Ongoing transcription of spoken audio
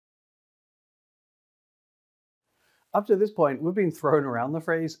Up to this point, we've been throwing around the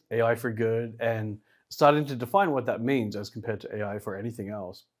phrase AI for good and starting to define what that means as compared to AI for anything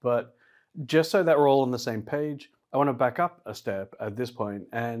else. But just so that we're all on the same page, I want to back up a step at this point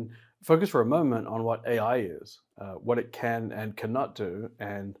and focus for a moment on what AI is, what it can and cannot do,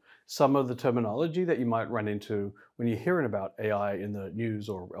 and some of the terminology that you might run into when you're hearing about AI in the news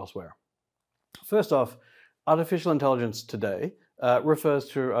or elsewhere. First off, artificial intelligence today refers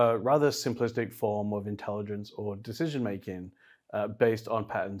to a rather simplistic form of intelligence or decision making based on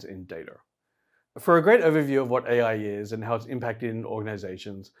patterns in data. For a great overview of what AI is and how it's impacting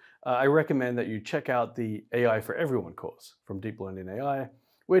organizations, I recommend that you check out the AI for Everyone course from Deep Learning AI,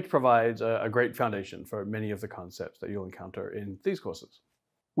 which provides a great foundation for many of the concepts that you'll encounter in these courses.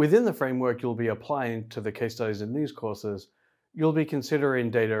 Within the framework you'll be applying to the case studies in these courses, you'll be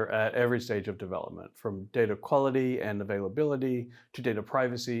considering data at every stage of development, from data quality and availability to data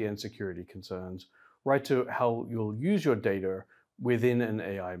privacy and security concerns, right to how you'll use your data within an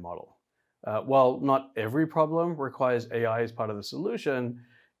AI model. While not every problem requires AI as part of the solution,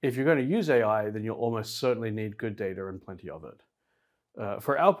 if you're going to use AI, then you'll almost certainly need good data and plenty of it.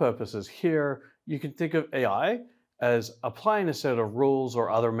 For our purposes here, you can think of AI as applying a set of rules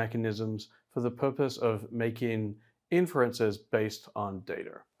or other mechanisms for the purpose of making inferences based on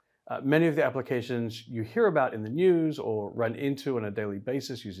data. Many of the applications you hear about in the news or run into on a daily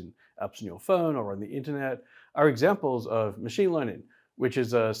basis using apps on your phone or on the internet are examples of machine learning, which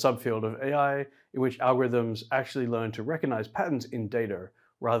is a subfield of AI in which algorithms actually learn to recognize patterns in data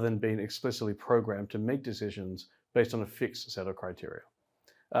rather than being explicitly programmed to make decisions based on a fixed set of criteria.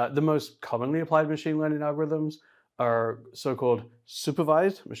 The most commonly applied machine learning algorithms are so-called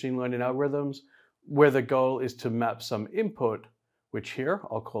supervised machine learning algorithms, where the goal is to map some input, which here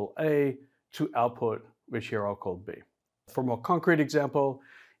I'll call A, to output, which here I'll call B. For a more concrete example,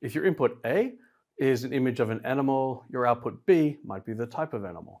 if your input A is an image of an animal, your output B might be the type of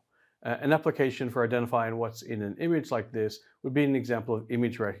animal. An application for identifying what's in an image like this would be an example of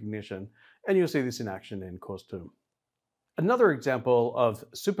image recognition, and you'll see this in action in course 2. Another example of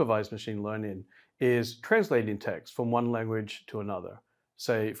supervised machine learning is translating text from one language to another,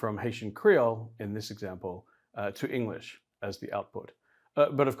 say from Haitian Creole, in this example, to English as the output.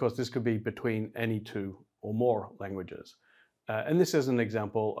 But of course, this could be between any two or more languages. And this is an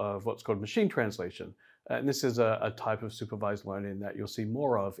example of what's called machine translation. And this is a type of supervised learning that you'll see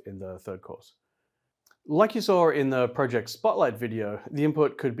more of in the 3rd course. Like you saw in the Project Spotlight video, the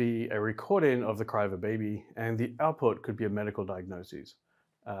input could be a recording of the cry of a baby, and the output could be a medical diagnosis.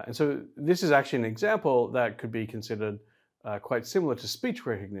 And so this is actually an example that could be considered quite similar to speech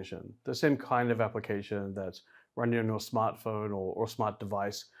recognition, the same kind of application that's running on your smartphone or smart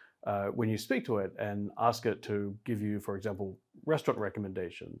device when you speak to it and ask it to give you, for example, restaurant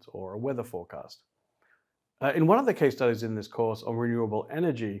recommendations or a weather forecast. In one of the case studies in this course on renewable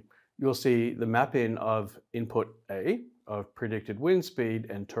energy, you'll see the mapping of input A, of predicted wind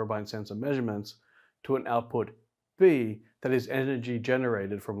speed and turbine sensor measurements, to an output B, that is energy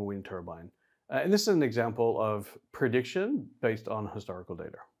generated from a wind turbine. And this is an example of prediction based on historical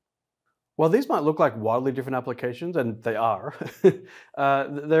data. While these might look like wildly different applications, and they are,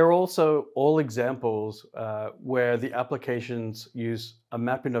 they're also all examples where the applications use a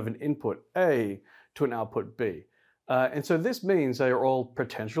mapping of an input A to an output B. And so this means they are all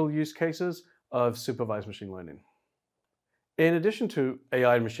potential use cases of supervised machine learning. In addition to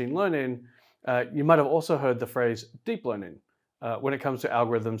AI and machine learning, you might have also heard the phrase deep learning when it comes to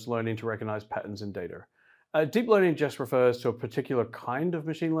algorithms learning to recognize patterns in data. Deep learning just refers to a particular kind of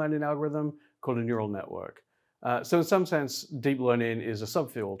machine learning algorithm called a neural network. So in some sense, deep learning is a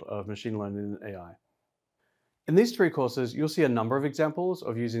subfield of machine learning and AI. In these 3 courses, you'll see a number of examples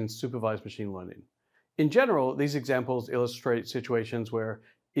of using supervised machine learning. In general, these examples illustrate situations where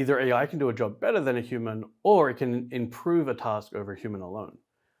either AI can do a job better than a human, or it can improve a task over a human alone.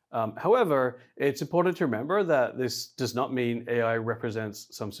 However, it's important to remember that this does not mean AI represents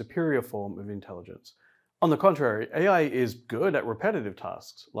some superior form of intelligence. On the contrary, AI is good at repetitive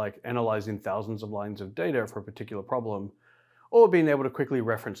tasks, like analyzing thousands of lines of data for a particular problem, or being able to quickly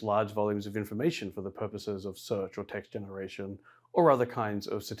reference large volumes of information for the purposes of search or text generation, or other kinds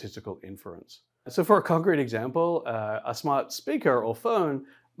of statistical inference. So for a concrete example, a smart speaker or phone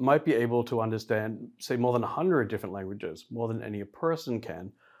might be able to understand, say, more than 100 different languages, more than any person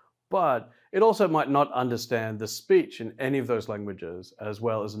can, but it also might not understand the speech in any of those languages as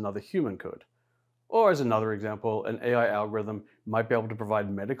well as another human could. Or as another example, an AI algorithm might be able to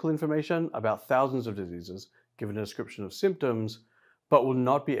provide medical information about thousands of diseases, given a description of symptoms, but will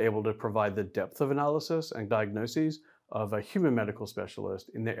not be able to provide the depth of analysis and diagnoses of a human medical specialist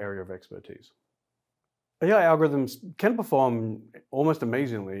in their area of expertise. AI algorithms can perform almost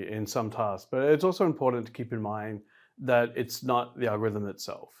amazingly in some tasks, but it's also important to keep in mind that it's not the algorithm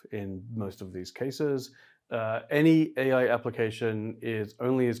itself in most of these cases. Any AI application is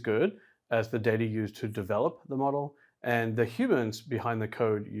only as good as the data used to develop the model and the humans behind the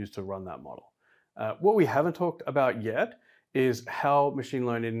code used to run that model. What we haven't talked about yet is how machine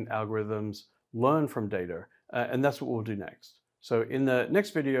learning algorithms learn from data, and that's what we'll do next. So in the next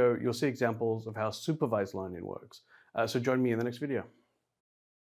video, you'll see examples of how supervised learning works. So join me in the next video.